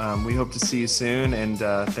so we hope to see you soon. And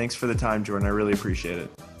thanks for the time, Jordan. I really appreciate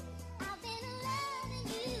it.